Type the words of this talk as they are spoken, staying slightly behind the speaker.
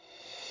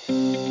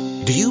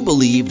you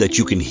believe that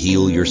you can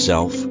heal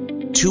yourself?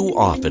 Too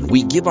often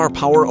we give our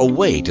power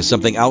away to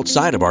something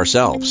outside of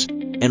ourselves,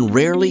 and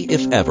rarely,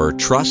 if ever,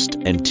 trust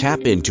and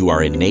tap into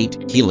our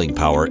innate healing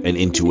power and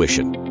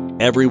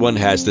intuition. Everyone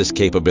has this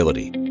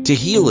capability to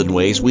heal in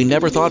ways we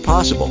never thought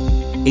possible.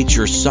 It's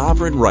your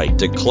sovereign right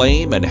to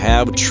claim and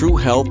have true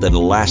health and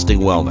lasting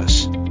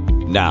wellness.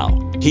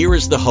 Now, here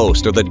is the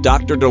host of the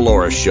Dr.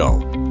 Dolores Show,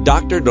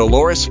 Dr.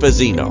 Dolores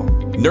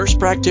Fazzino, nurse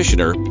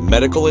practitioner,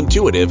 medical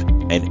intuitive,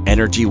 and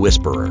energy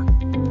whisperer.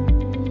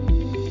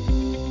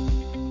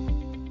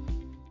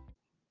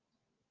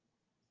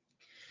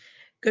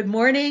 Good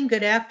morning,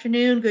 good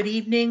afternoon, good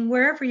evening,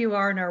 wherever you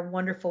are in our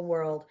wonderful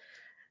world.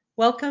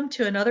 Welcome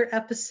to another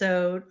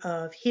episode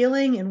of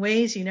Healing in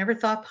Ways You Never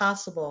Thought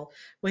Possible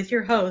with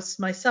your host,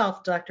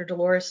 myself, Dr.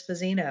 Dolores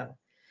Fazzino.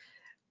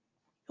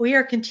 We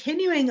are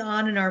continuing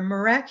on in our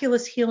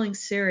Miraculous Healing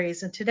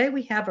series, and today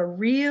we have a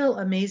real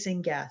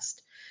amazing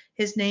guest.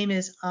 His name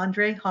is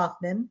Endre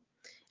Hoffman,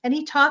 and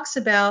he talks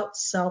about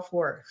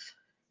self-worth.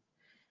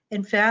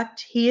 In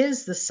fact, he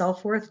is the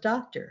self-worth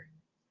doctor.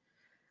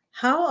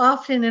 How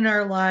often in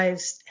our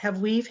lives have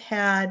we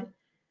had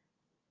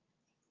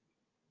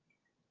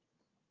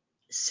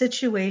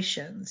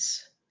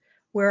situations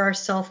where our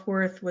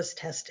self-worth was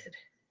tested?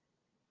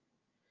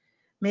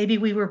 Maybe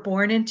we were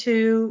born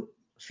into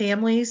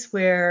families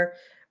where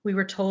we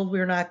were told we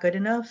were not good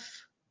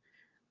enough,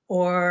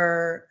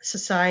 or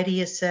society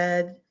has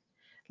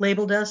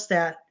labeled us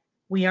that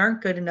we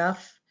aren't good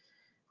enough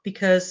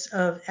because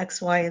of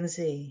X, Y, and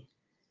Z.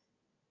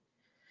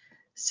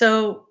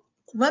 So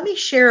let me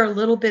share a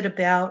little bit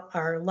about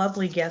our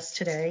lovely guest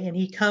today, and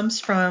he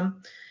comes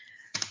from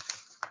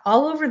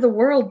all over the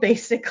world,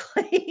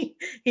 basically.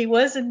 He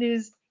was in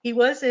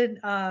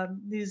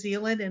New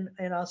Zealand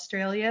and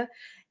Australia,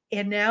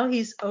 and now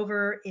he's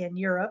over in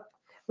Europe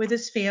with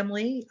his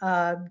family,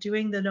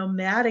 doing the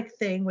nomadic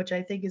thing, which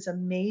I think is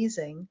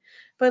amazing.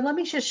 But let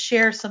me just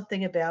share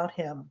something about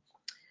him.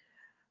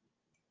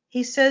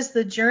 He says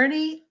the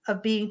journey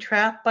of being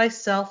trapped by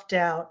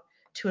self-doubt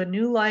to a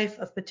new life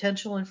of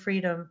potential and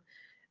freedom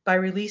by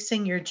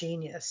releasing your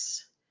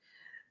genius.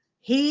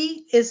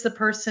 He is the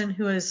person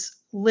who has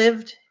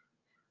lived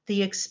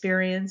the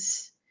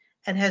experience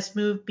and has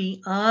moved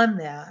beyond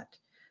that,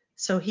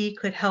 so he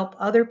could help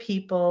other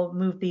people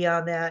move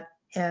beyond that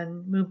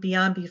and move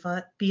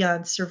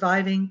beyond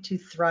surviving to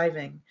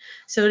thriving.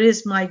 So it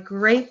is my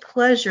great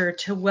pleasure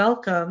to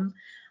welcome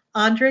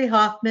Endre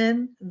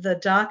Hoffman, the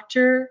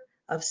doctor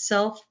of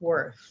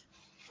self-worth.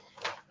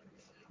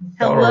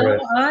 Hello,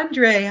 Dolores,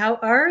 Endre. How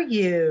are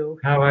you?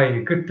 how are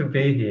you? Good to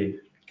be here.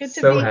 Good to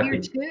So be here happy.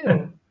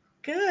 too.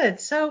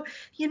 Good. So,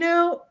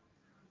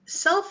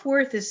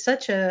 self-worth is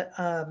such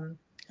a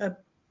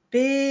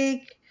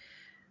big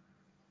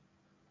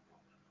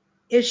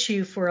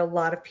issue for a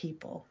lot of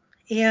people.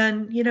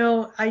 And,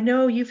 I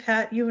know you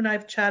and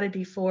I've chatted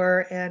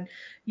before, and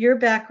your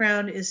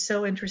background is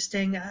so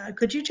interesting.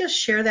 Could you just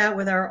share that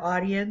with our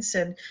audience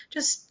and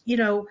just,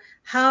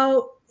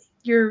 how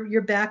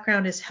your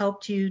background has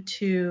helped you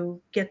to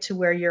get to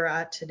where you're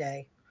at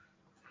today?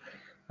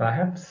 I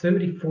have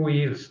 34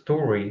 years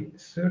story,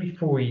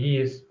 34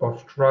 years of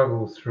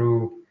struggle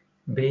through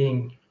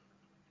being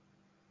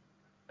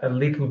a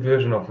little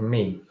version of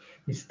me.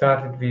 It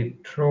started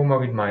with trauma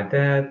with my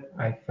dad.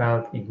 I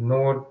felt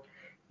ignored,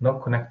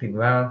 not connected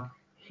well.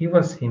 He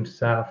was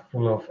himself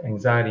full of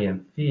anxiety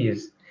and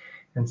fears.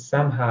 And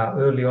somehow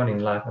early on in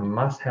life, I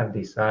must have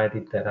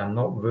decided that I'm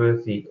not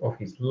worthy of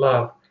his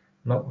love,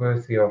 not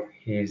worthy of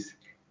his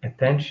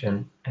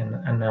attention.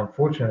 And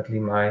unfortunately,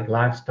 my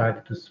life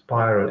started to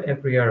spiral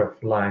every area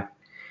of life,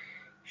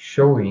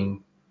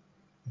 showing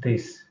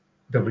this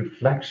the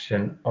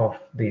reflection of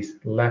this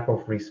lack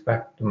of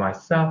respect to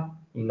myself,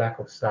 lack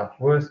of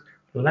self-worth,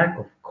 lack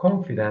of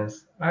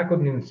confidence. I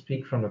couldn't even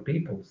speak from the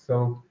people.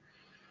 So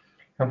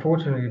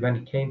unfortunately, when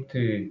it came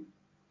to,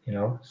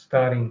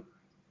 starting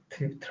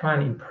to try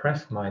and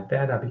impress my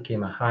dad, I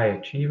became a high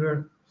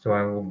achiever. So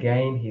I will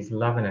gain his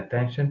love and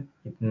attention.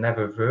 It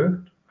never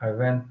worked. I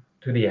went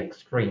to the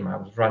extreme. I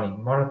was running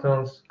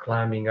marathons,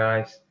 climbing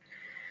ice,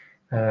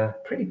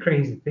 pretty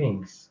crazy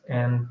things,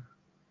 and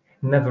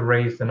never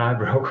raised an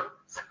eyebrow.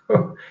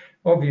 So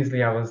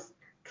obviously, I was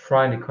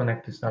trying to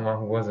connect to someone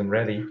who wasn't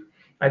ready.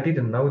 I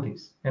didn't know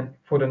this. And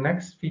for the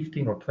next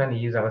 15 or 20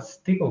 years, I was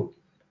still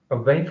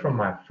away from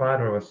my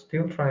father. I was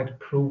still trying to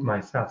prove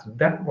myself. So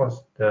that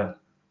was the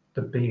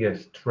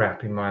biggest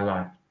trap in my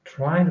life,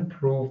 trying to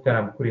prove that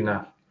I'm good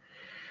enough.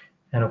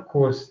 And of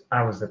course,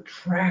 I was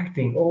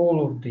attracting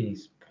all of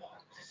these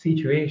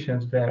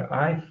situations where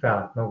I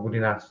felt not good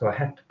enough, so I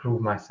had to prove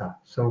myself.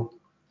 So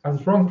I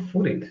was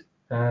wrong-footed.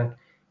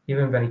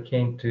 Even when it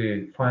came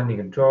to finding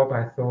a job,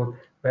 I thought,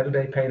 where do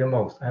they pay the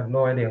most? I have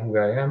no idea who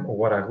I am or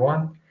what I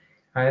want.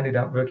 I ended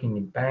up working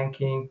in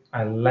banking.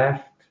 I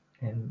left,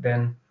 and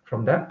then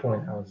from that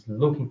point, I was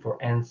looking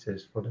for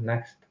answers for the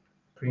next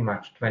pretty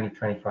much 20,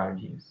 25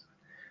 years,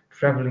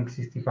 traveling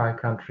 65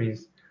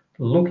 countries,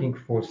 looking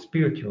for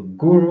spiritual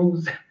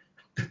gurus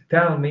to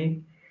tell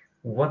me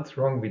what's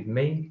wrong with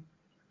me.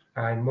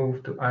 I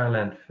moved to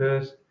Ireland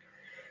first,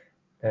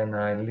 Then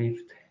I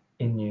lived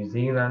in New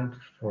Zealand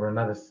for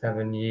another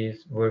 7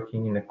 years,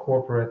 working in a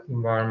corporate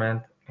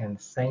environment, and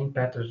the same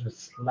patterns were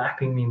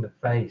slapping me in the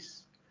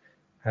face.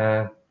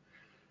 Uh,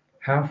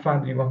 how far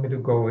do you want me to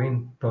go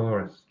in,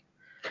 Dolores?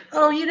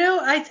 Oh,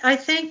 I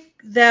think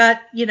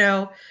that,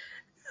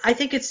 I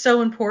think it's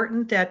so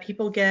important that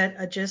people get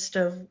a gist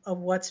of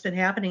what's been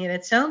happening. And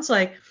it sounds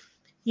like,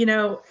 you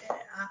know,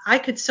 I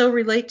could so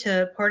relate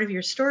to part of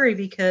your story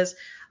because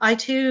I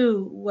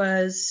too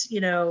was,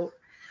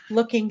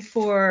 looking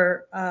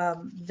for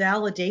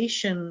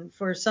validation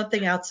for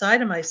something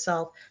outside of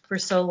myself for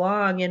so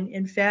long. And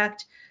in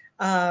fact,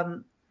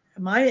 um,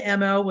 my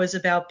MO was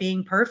about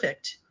being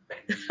perfect.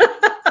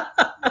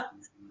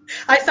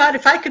 I thought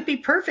if I could be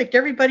perfect,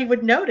 everybody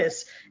would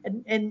notice,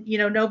 and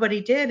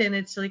nobody did. And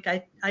it's like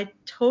I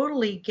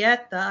totally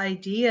get the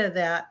idea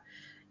that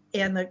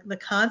and the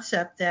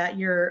concept that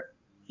you're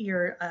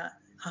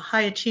a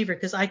high achiever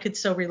because I could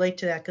so relate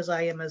to that because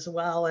I am as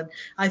well. And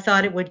I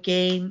thought it would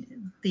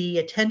gain the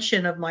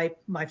attention of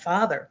my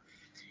father,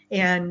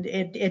 and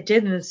it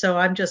didn't. So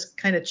I'm just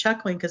kind of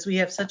chuckling because we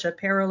have such a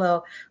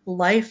parallel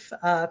life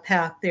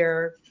path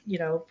there,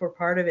 for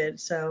part of it.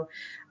 So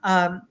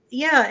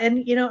yeah,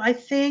 and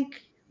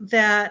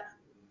that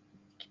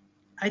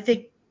I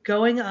think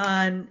going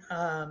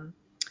on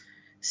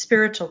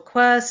spiritual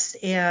quests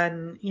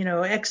and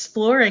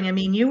exploring. I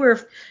mean, you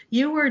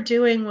were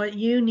doing what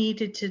you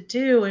needed to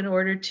do in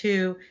order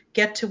to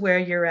get to where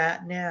you're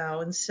at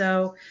now. And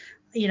so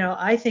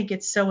I think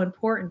it's so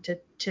important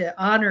to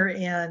honor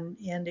and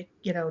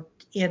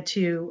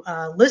to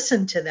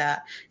listen to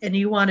that. And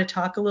you want to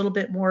talk a little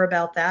bit more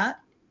about that?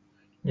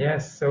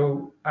 Yes,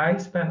 so I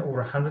spent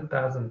over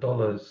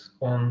 $100,000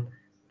 on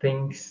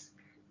things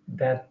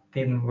that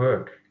didn't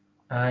work.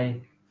 I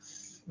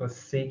was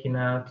seeking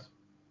out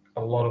a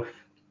lot of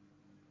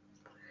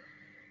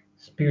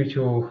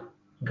spiritual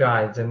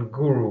guides and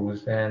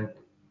gurus, and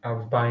I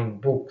was buying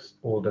books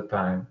all the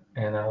time,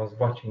 and I was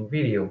watching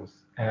videos.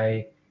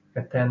 I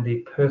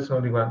attended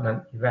personal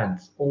development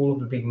events, all of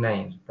the big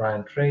names,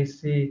 Brian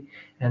Tracy,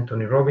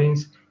 Anthony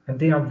Robbins, and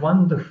they are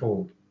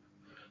wonderful.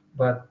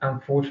 But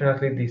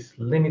unfortunately, this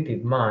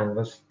limited mind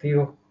was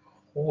still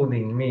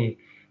holding me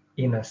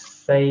in a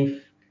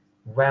safe,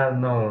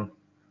 well-known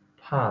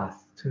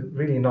path to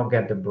really not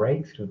get the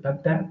breakthrough.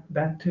 But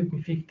that took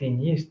me 15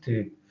 years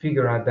to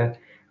figure out that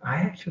I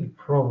actually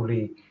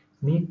probably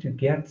need to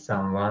get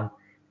someone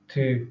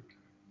to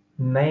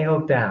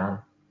nail down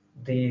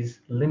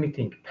these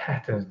limiting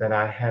patterns that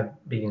I had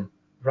been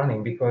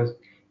running, because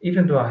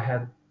even though I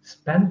had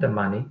spent the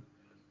money,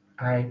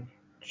 I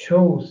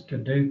chose to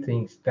do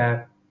things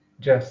that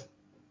just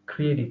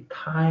created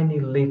tiny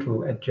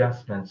little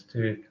adjustments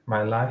to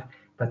my life,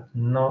 but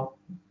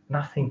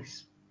nothing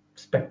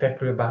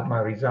spectacular about my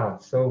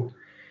results. So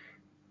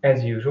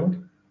as usual,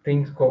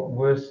 things got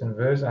worse and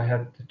worse. I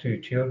had the two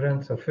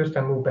children. So first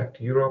I moved back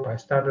to Europe. I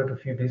started a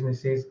few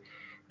businesses.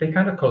 They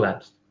kind of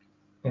collapsed.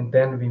 And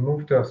then we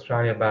moved to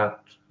Australia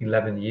about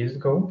 11 years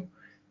ago.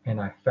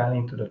 And I fell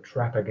into the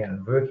trap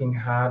again, working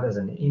hard as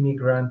an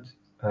immigrant.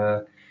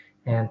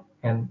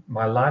 And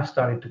my life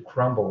started to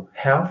crumble.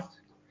 Health,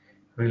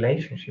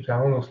 relationships. I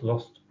almost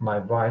lost my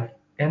wife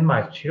and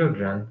my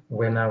children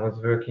when I was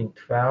working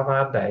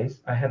 12-hour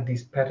days. I had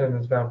this pattern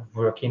as well,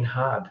 working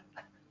hard.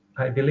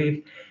 I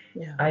believe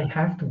Yeah. I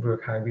have to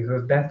work hard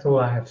because that's all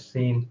I have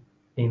seen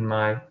in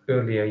my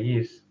earlier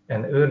years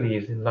and early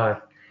years in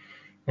life.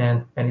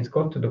 And it's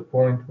got to the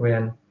point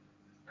when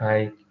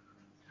I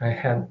I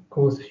had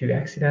caused a few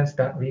accidents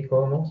that week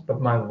almost,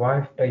 but my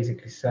wife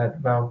basically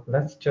said, "Well,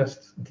 let's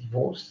just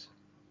divorce."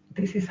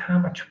 This is how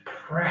much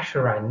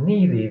pressure I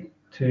needed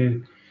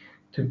to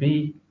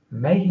be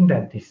making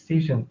that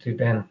decision to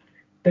then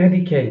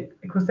dedicate,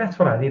 because that's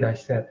what I did. I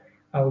said,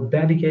 I will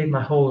dedicate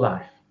my whole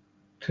life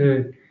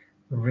to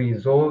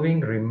resolving,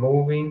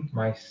 removing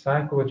my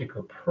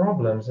psychological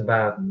problems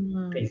about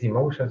Mm, these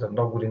emotions of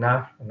not good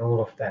enough and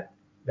all of that,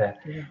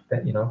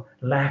 yeah.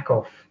 lack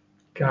of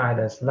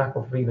guidance, lack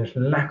of leadership,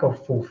 lack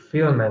of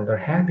fulfillment or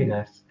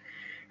happiness.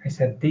 I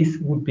said this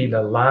would be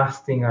the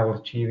last thing I will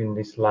achieve in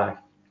this life.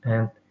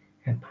 And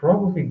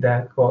probably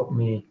that got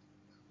me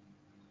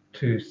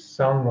to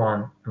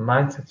someone, a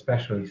mindset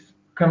specialist,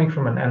 coming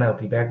from an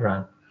NLP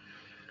background.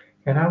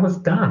 And I was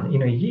done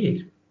in a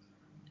year.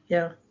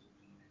 Yeah.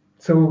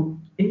 So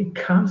it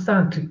comes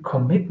down to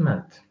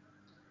commitment,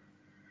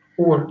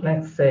 or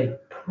let's say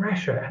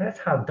pressure. That's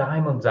how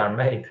diamonds are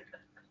made.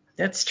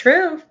 That's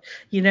true.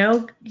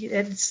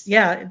 It's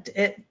yeah.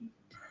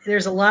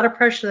 There's a lot of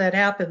pressure that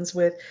happens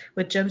with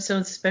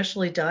gemstones,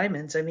 especially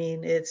diamonds. I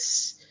mean,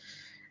 it's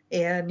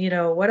and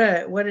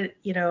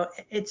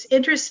it's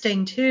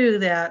interesting too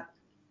that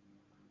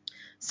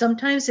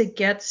sometimes it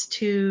gets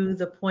to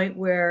the point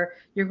where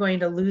you're going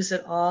to lose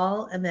it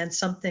all and then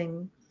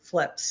something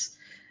flips.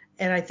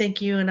 And I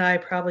think you and I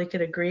probably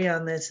could agree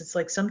on this. It's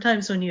like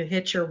sometimes when you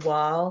hit your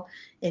wall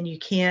and you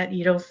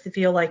don't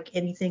feel like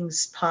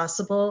anything's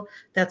possible,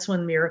 that's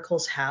when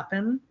miracles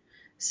happen.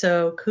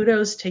 So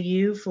kudos to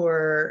you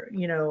for,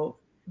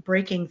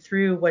 breaking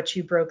through what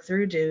you broke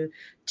through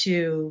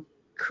to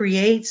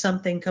create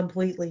something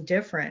completely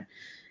different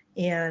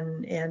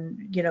and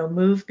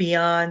move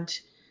beyond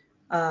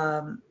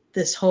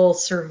this whole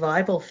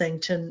survival thing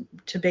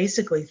to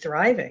basically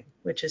thriving,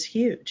 which is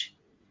huge.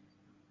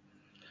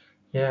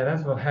 Yeah,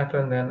 that's what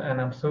happened,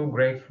 and I'm so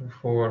grateful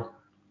for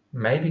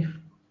maybe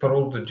for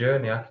all the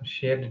journey. I can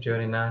share the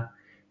journey now.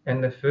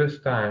 And the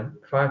first time,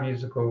 5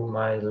 years ago,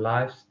 my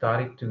life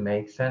started to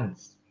make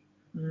sense.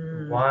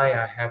 Mm, Why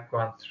I have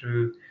gone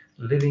through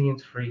living in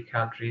three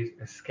countries,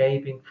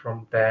 escaping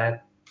from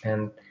that,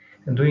 and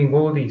and doing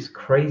all these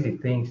crazy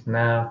things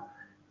now.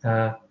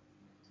 Uh,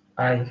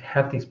 I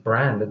have this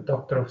brand, the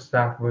Doctor of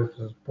Self-Worth,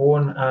 was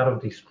born out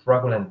of the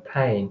struggle and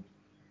pain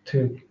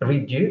to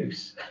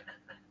reduce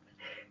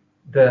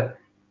the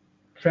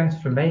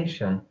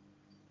transformation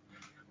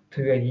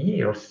to a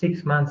year or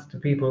 6 months to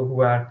people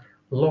who are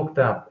locked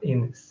up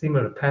in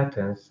similar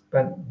patterns,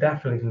 but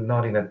definitely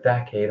not in a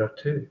decade or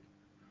two.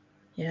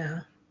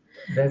 yeah.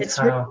 That's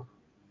It's re- how.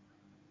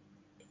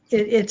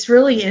 it's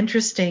really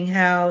interesting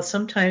how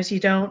sometimes you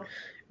don't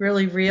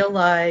really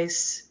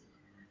realize,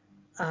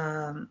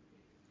 um,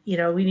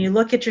 when you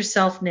look at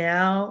yourself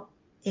now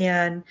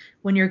and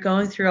when you're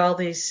going through all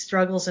these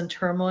struggles and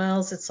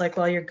turmoils, it's like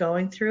while you're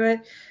going through it,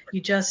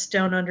 you just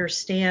don't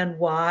understand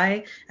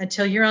why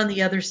until you're on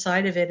the other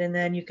side of it. And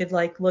then you could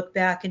like look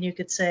back and you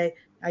could say,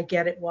 I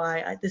get it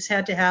why this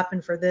had to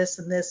happen for this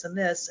and this and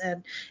this.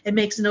 And it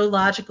makes no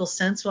logical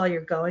sense while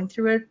you're going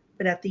through it.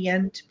 But at the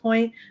end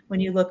point, when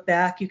you look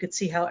back, you could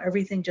see how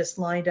everything just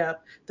lined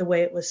up the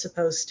way it was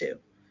supposed to.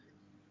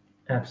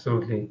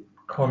 Absolutely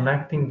Yeah,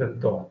 connecting the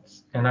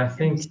dots. And I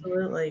think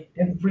absolutely.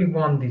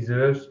 everyone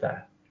deserves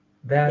that.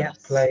 That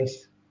Yes.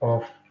 place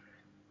of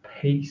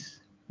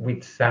peace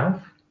with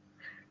self,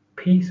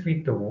 peace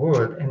with the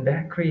world, and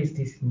that creates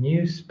this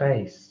new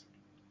space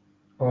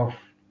of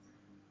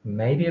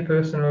maybe a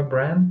personal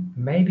brand,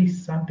 maybe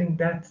something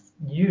that's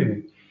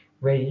you,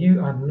 where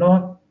you are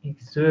not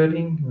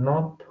exerting,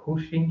 not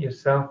pushing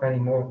yourself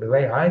anymore the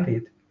way I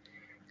did.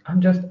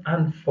 I'm just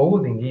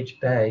unfolding each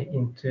day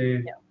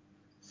into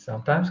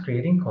sometimes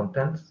creating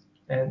content.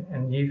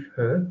 And you've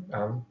heard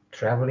I'm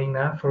traveling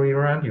now for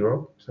around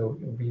Europe, so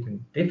it will be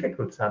even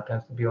difficult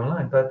sometimes to be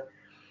online, but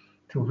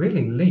to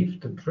really live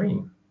the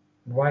dream,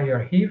 what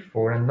you're here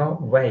for, and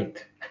not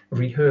wait,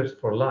 rehearse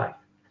for life.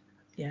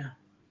 Yeah.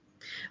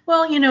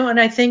 Well, and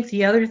I think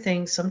the other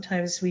thing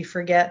sometimes we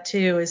forget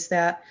too is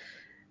that,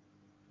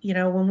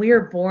 when we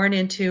are born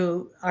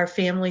into our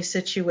family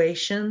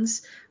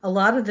situations, a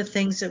lot of the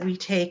things that we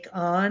take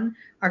on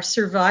are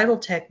survival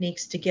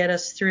techniques to get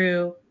us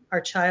through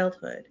our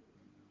childhood.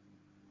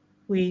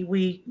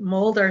 We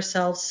mold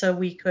ourselves so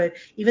we could,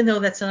 even though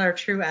that's not our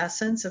true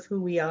essence of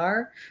who we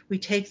are, we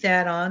take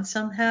that on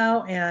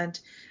somehow and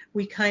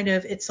we kind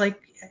of, it's like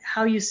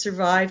how you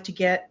survive to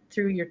get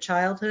through your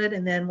childhood.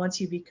 And then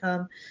once you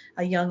become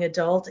a young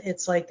adult,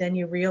 it's like then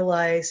you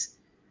realize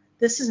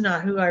this is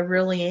not who I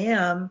really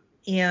am.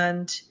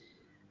 And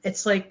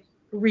it's like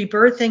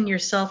rebirthing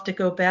yourself to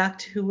go back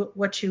to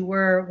what you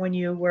were when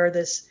you were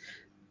this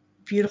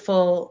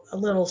beautiful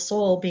little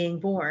soul being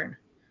born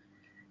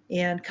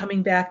and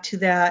coming back to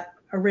that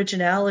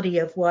originality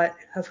of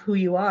who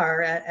you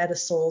are at a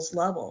soul's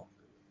level.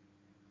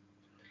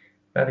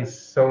 That is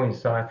so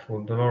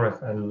insightful,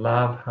 Dolores. I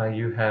love how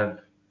you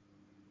have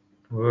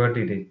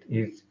worded it.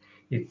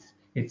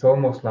 It's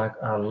almost like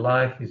our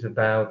life is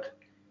about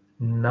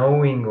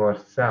knowing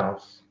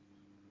ourselves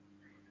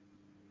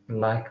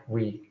like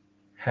we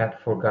had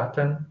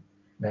forgotten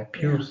that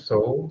pure Yeah.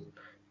 soul.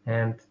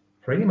 And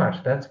pretty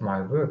much that's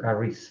my work. I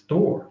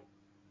restore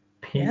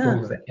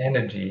Yeah. people's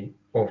energy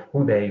of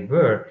who they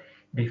were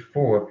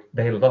before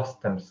they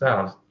lost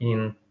themselves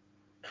in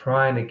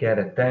trying to get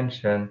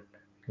attention,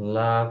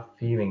 love,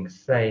 feeling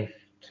safe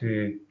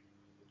to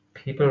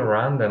people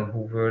around them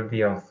who were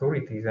the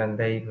authorities, and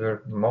they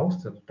were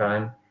most of the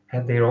time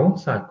had their own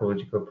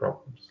psychological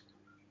problems.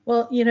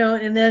 Well,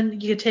 and then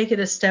you take it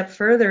a step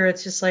further.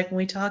 It's just like when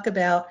we talk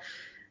about,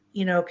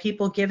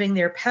 people giving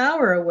their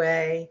power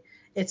away,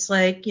 it's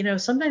like,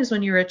 sometimes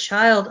when you're a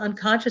child,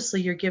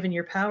 unconsciously you're giving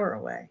your power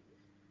away.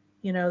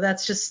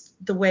 That's just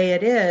the way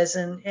it is.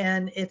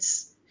 And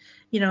it's,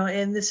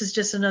 and this is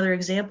just another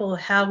example of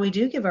how we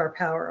do give our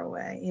power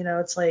away.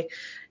 It's like,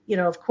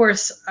 of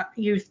course,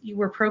 you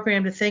were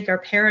programmed to think our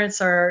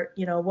parents are,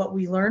 what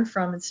we learn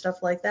from and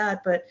stuff like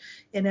that. But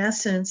in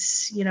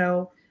essence,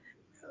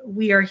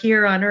 we are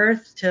here on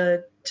earth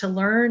to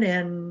learn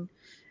and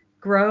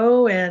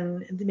grow,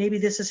 and maybe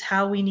this is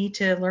how we need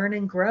to learn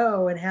and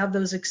grow and have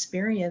those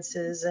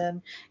experiences.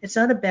 And it's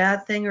not a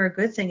bad thing or a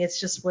good thing, it's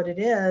just what it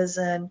is.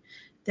 And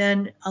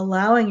then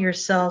allowing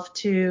yourself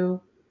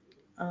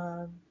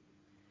um,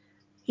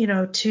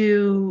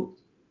 to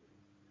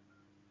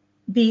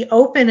be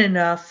open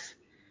enough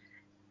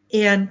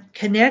and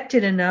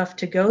connected enough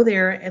to go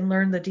there and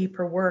learn the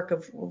deeper work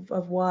of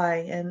why.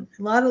 And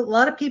a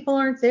lot of people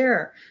aren't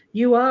there.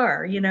 You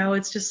are.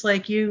 It's just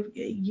like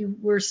you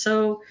were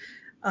so,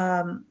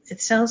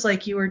 it sounds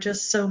like you were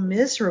just so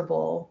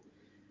miserable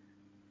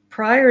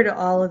prior to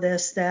all of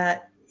this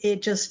that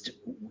it just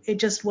it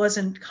just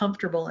wasn't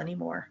comfortable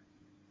anymore.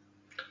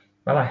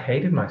 Well, I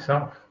hated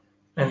myself.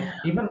 And Yeah,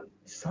 even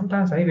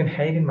sometimes I even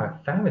hated my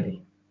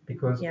family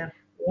because yeah,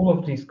 all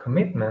of these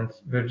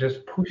commitments were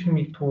just pushing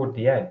me toward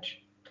the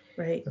edge.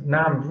 right. But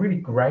now I'm really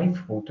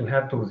grateful to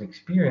have those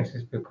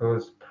experiences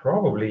because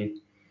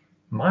probably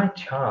my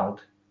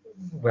child,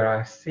 where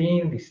I've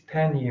seen this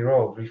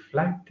 10-year-old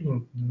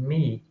reflecting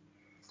me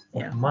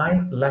of Yeah,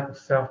 my lack of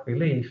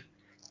self-belief,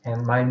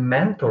 and my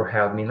mentor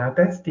helped me. Now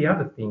that's the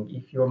other thing.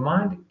 If your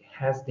mind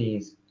has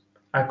these,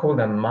 I call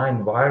them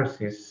mind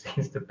viruses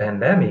since the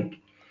pandemic,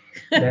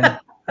 then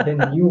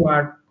you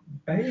are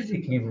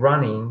basically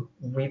running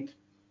with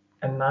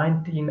a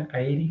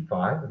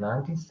 1985,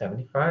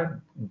 1975,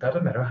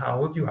 doesn't matter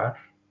how old you are,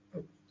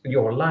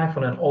 your life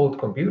on an old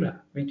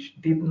computer, which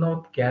did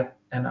not get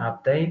an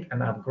update,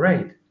 an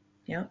upgrade.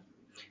 yeah.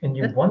 And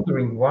you're That,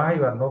 wondering why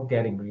you are not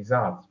getting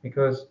results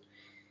because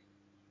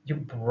your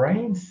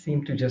brain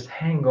seems to just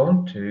hang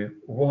on to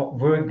what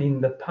worked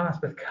in the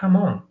past. But come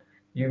on,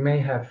 you may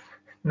have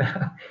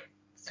now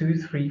 2,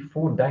 3,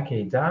 4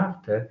 decades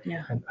after,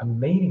 yeah, and I'm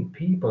meeting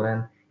people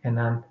and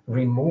I'm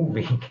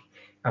removing,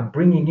 I'm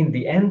bringing in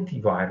the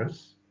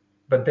antivirus,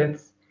 but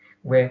that's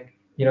where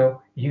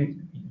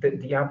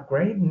the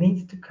upgrade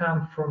needs to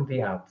come from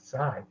the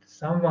outside,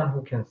 someone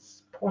who can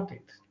spot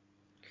it,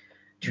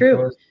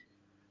 true.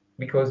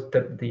 because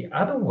the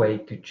other way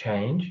to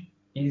change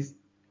is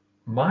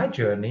my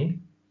journey,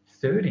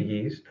 30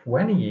 years,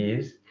 20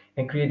 years,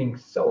 and creating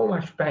so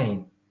much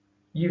pain.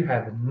 You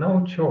have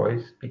no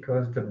choice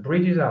because the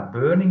bridges are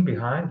burning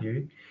behind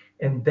you,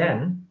 and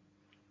then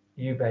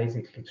you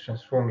basically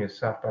transform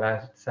yourself. But I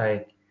should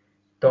say,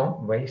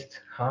 don't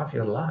waste half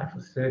your life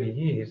or 30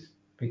 years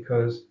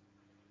because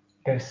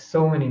there's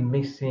so many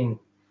missing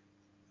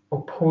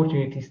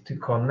opportunities to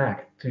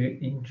connect,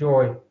 to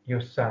enjoy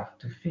yourself,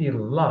 to feel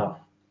love,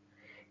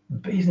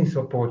 business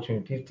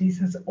opportunities. This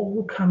is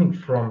all coming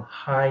from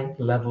high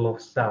level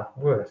of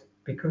self-worth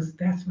because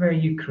that's where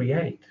you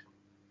create.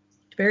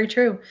 Very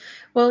true.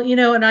 Well,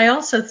 and I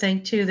also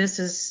think too, this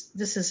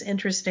is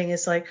interesting.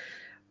 Is like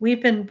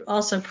we've been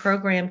also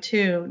programmed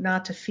too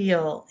not to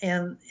feel,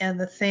 and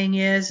the thing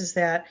is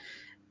that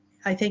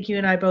I think you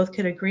and I both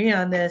could agree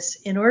on this.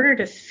 In order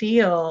to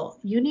feel,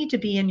 you need to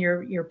be in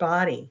your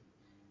body.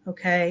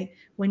 Okay?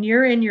 When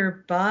you're in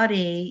your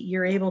body,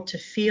 you're able to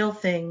feel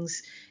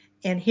things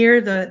and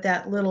hear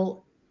that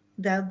little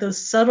that those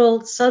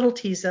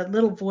subtleties, that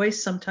little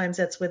voice sometimes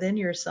that's within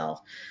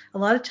yourself. A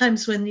lot of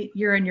times when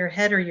you're in your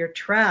head or you're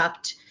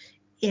trapped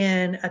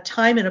in a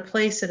time and a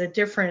place at a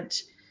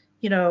different,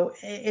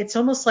 it's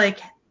almost like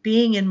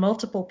being in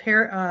multiple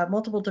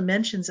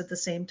dimensions at the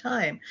same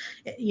time.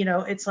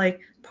 It's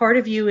like part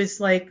of you is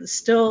like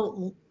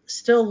still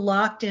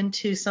locked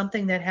into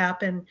something that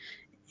happened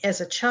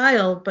as a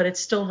child, but it's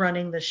still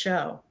running the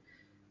show,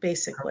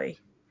 basically.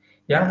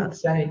 Yeah, I Yeah, would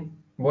say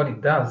what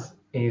it does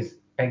is,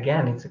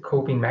 again, it's a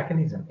coping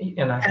mechanism.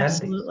 And I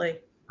had this. absolutely.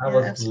 I Yeah,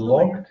 was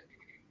absolutely. locked,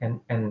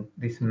 and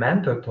this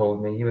mentor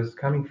told me, he was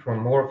coming from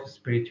more of a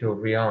spiritual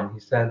realm. He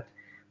said,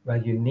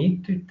 well, you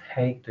need to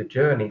take the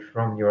journey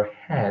from your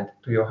head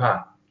to your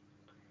heart.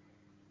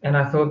 And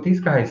I thought, this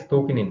guy is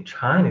talking in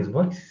Chinese.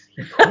 What is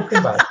he talking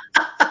about?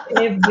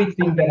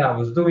 Everything that I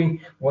was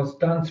doing was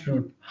done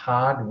through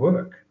hard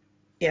work.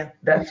 Yeah,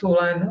 That's all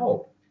I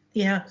know.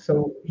 yeah,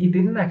 So he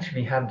didn't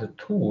actually have the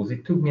tools.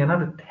 It took me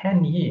another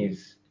 10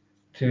 years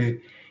to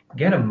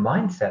get a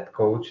mindset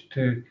coach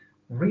to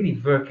really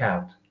work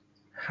out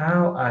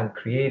how I'm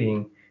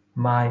creating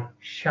my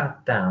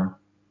shutdown.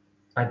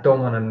 I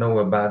don't want to know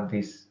about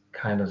this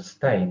kind of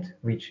state,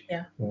 which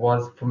yeah,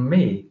 was for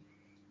me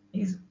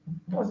is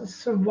was a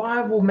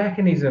survival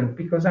mechanism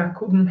because I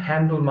couldn't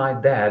handle my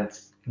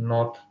dad's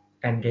not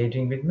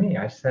engaging with me.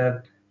 I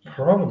said yeah,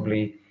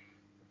 probably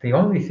the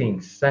only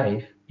thing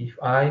safe if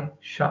I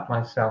shut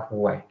myself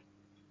away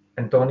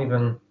and don't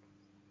even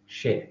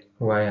share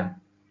who I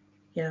am.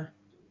 yeah.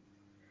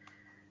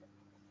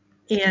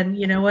 And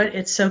you know what?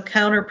 It's so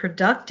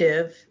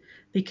counterproductive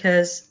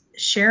because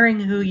sharing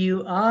who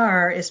you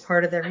are is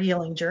part of their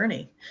healing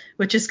journey,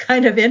 which is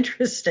kind of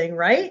interesting,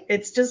 right?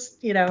 It's just,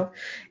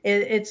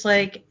 it's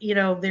like,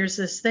 there's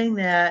this thing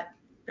that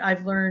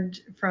I've learned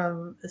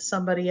from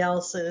somebody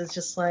else. It is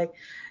just like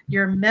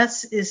your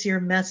mess is your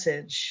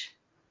message,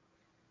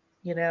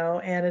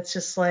 and it's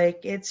just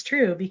like, it's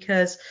true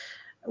because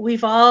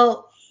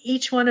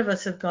each one of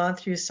us have gone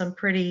through some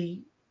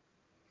pretty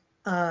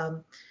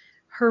um,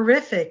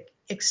 horrific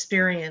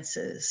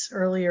experiences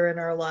earlier in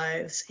our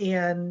lives,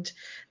 and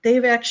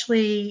they've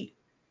actually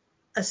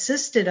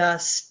assisted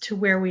us to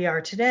where we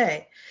are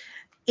today.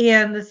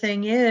 And the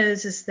thing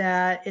is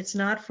that it's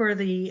not for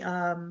the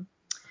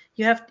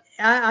you have.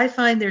 I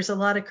find there's a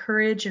lot of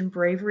courage and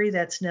bravery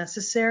that's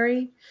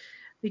necessary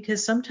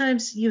because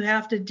sometimes you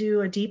have to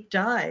do a deep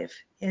dive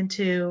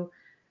into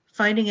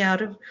finding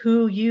out of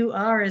who you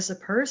are as a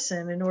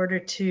person in order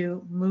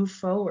to move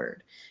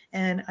forward.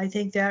 And I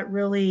think that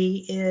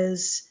really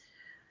is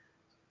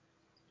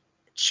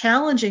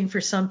challenging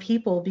for some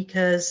people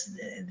because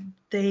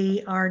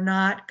they are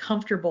not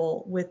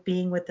comfortable with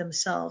being with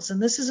themselves.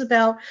 And this is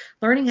about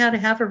learning how to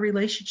have a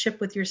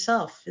relationship with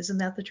yourself. Isn't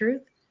that the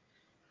truth?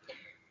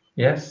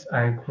 Yes,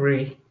 I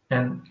agree.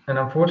 And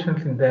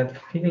unfortunately,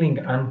 that feeling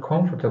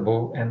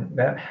uncomfortable, and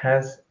that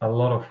has a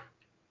lot of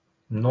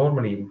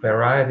normally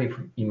variety of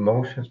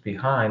emotions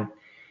behind,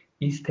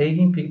 is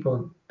taking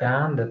people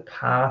down the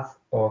path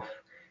of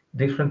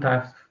different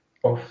types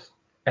of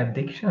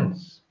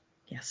addictions.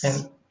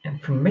 Yes. And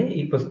for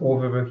me, it was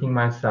overworking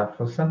myself.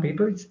 For some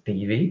people, it's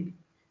TV,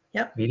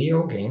 Yep.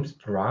 video games,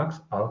 drugs,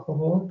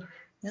 alcohol,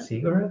 Yep.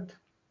 cigarette.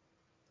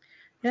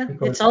 Yeah.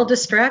 Because It's all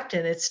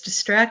distracting. It's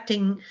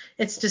distracting.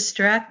 It's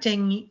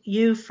distracting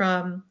you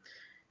from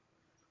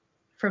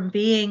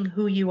being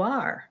who you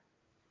are.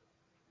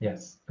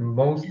 yes, the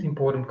most Yeah.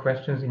 important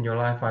questions in your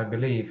life, I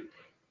believe,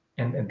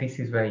 and this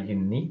is where you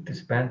need to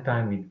spend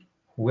time with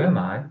who am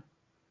I?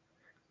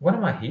 What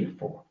am I here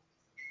for?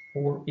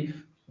 Or if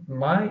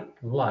my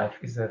life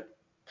is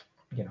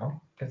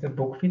as a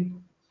book with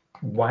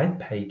white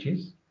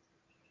pages,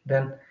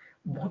 then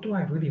what do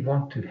I really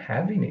want to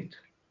have in it?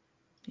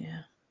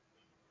 Yeah.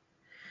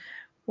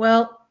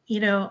 Well,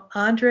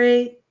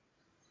 Andre,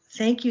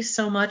 thank you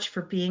so much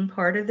for being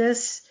part of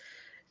this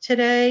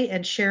today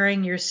and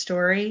sharing your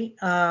story.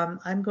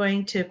 I'm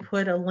going to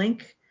put a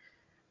link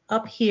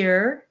up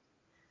here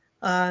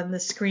on the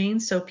screen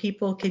so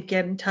people could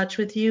get in touch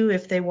with you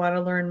if they want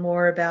to learn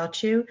more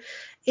about you.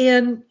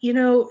 And,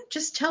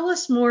 just tell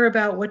us more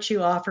about what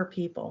you offer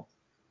people.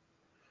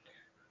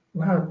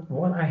 Well,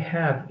 what I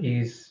have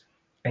is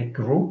a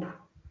group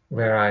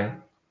where I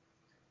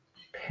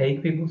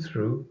take people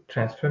through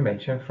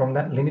transformation from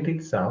that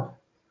limited self,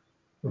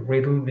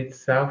 riddled with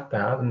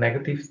self-doubt and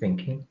negative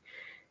thinking.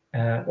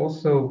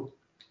 Also,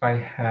 I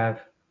have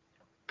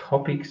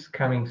topics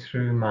coming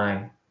through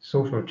my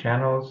social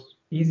channels.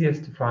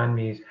 Easiest to find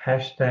me is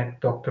hashtag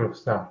Doctor of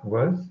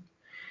Self-Worth.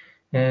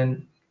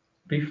 And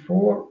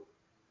before,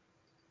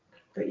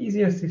 the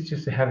easiest is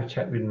just to have a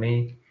chat with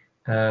me.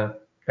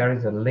 There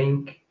is a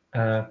link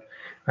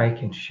I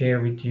can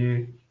share with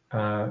you.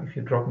 If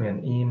you drop me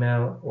an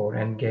email or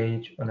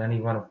engage on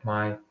any one of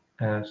my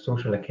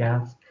social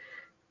accounts,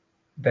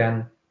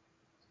 then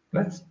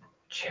let's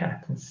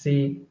chat and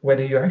see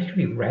whether you're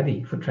actually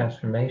ready for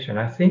transformation.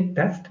 I think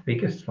that's the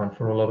biggest one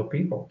for a lot of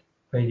people,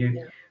 where you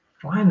Yeah,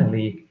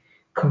 finally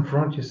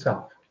confront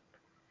yourself, yeah,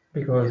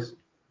 because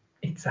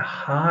it's a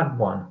hard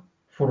one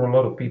for a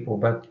lot of people,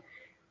 but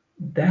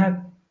that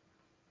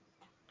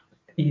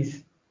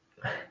is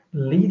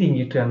leading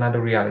you to another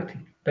reality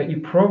that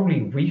you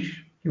probably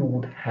wish you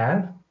would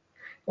have,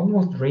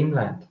 almost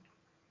dreamland.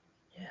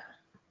 yeah.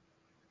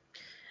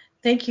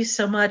 Thank you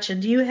so much.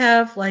 And do you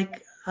have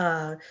like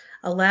a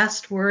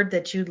last word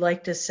that you'd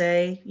like to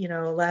say, a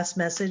last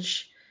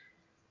message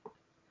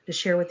to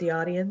share with the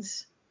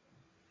audience?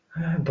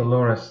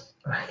 Dolores,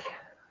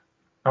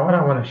 what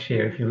I want to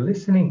share, if you're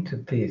listening to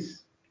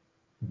this,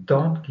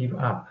 don't give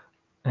up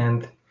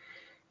and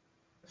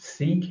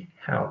seek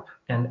help.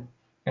 And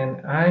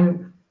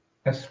I'm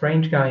a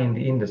strange guy in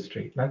the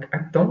industry. Like, I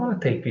don't want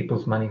to take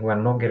people's money who are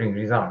not getting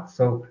results.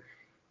 So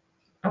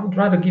I would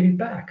rather give it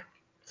back.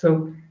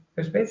 So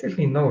there's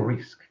basically no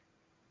risk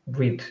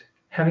with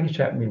having a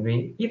chat with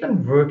me,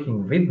 even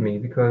working with me,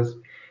 because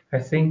I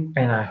think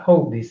and I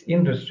hope this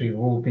industry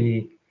will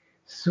be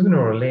sooner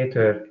or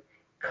later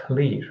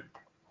clear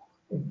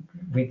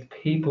with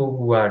people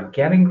who are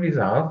getting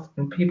results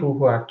and people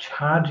who are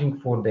charging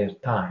for their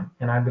time.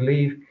 And I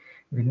believe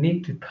we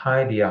need to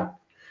tidy up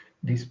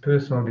this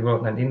personal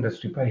development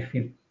industry. But if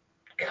it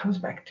comes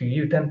back to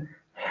you, then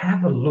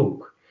have a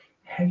look.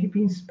 Have you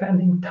been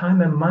spending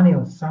time and money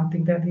on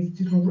something that is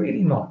just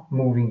really not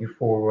moving you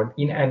forward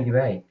in any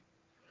way?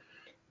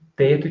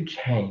 Dare to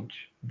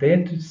change,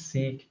 dare to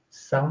seek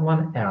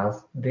someone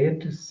else, dare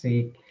to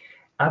seek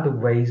other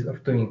ways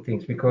of doing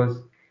things,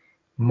 because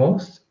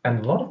most and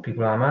a lot of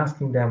people, I'm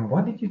asking them,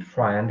 what did you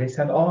try? And they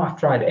said, oh, I've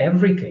tried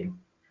everything.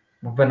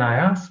 But when I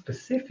ask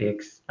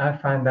specifics, I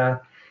find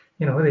that,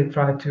 they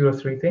tried two or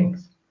three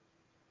things.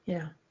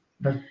 Yeah.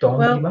 But don't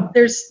give Well, up.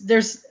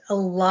 there's a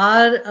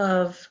lot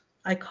of,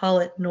 I call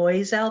it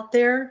noise out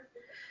there,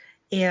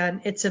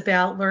 and it's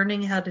about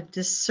learning how to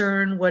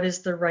discern what is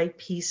the right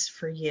piece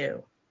for you.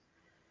 Right.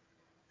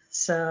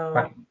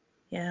 So,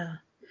 yeah.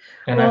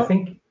 And I Well,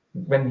 think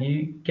when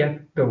you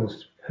get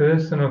those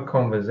personal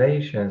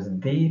conversations,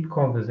 deep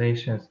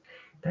conversations,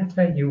 that's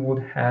where you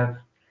would have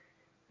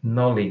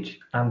knowledge,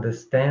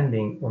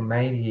 understanding, or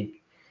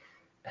maybe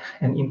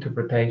an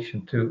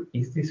interpretation to,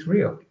 is this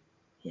real?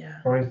 yeah.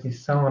 Or is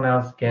this someone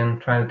else again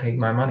trying to take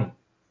my money?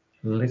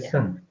 Yeah.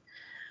 Listen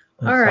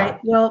All right. inside.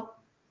 Well,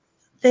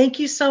 thank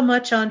you so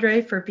much,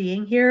 Andre, for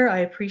being here. I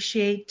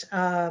appreciate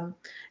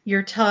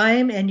your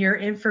time and your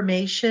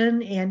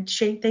information, and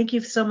thank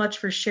you so much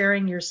for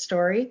sharing your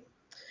story.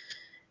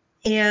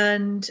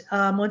 And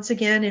once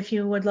again, if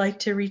you would like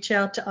to reach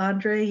out to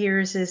Andre,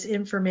 here's his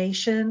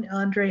information.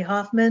 Andre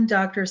Hoffman,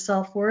 Doctor of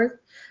Self-Worth.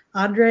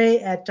 Andre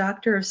at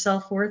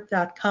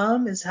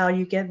doctorofselfworth.com is how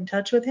you get in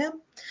touch with him.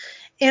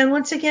 And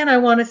once again, I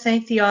want to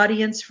thank the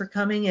audience for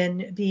coming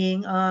and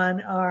being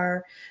on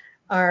our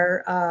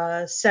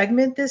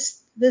segment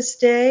this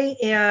day.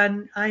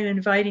 And I'm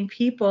inviting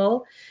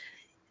people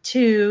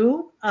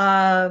to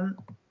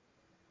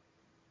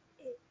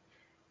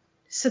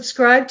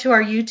subscribe to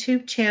our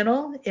YouTube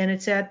channel, and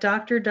it's at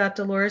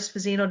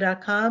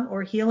dr.doloresfazzino.com,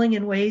 or Healing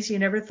in Ways You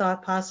Never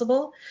Thought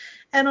Possible.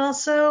 And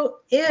also,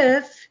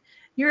 if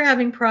you're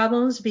having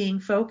problems being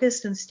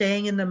focused and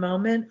staying in the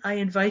moment, I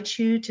invite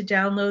you to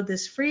download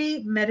this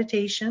free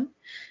meditation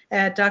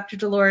at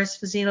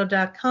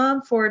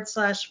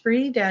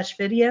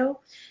drdoloresfazzino.com/free-video.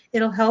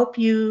 It'll help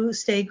you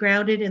stay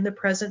grounded in the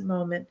present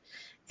moment.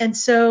 And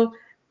so,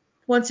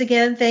 once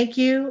again, thank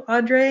you,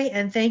 Endre,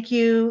 and thank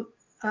you,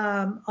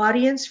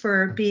 audience,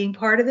 for being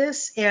part of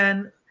this.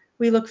 And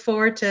we look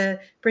forward to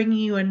bringing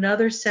you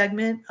another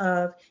segment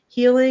of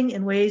Healing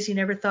in Ways You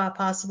Never Thought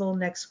Possible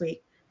next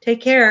week. Take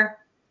care.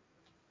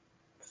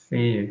 See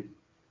you.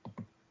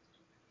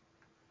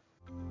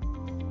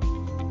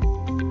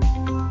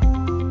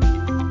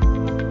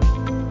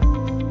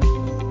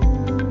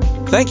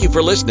 Thank you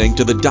for listening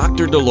to the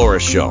Dr.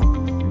 Dolores Show.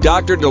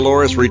 Dr.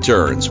 Dolores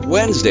returns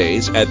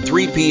Wednesdays at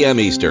 3 p.m.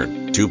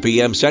 Eastern, 2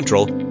 p.m.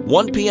 Central,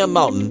 1 p.m.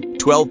 Mountain,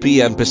 12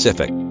 p.m.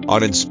 Pacific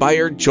on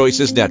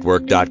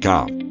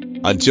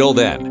InspiredChoicesNetwork.com. Until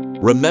then,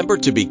 remember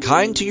to be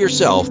kind to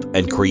yourself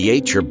and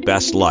create your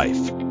best life.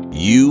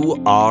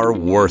 You are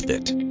worth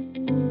it.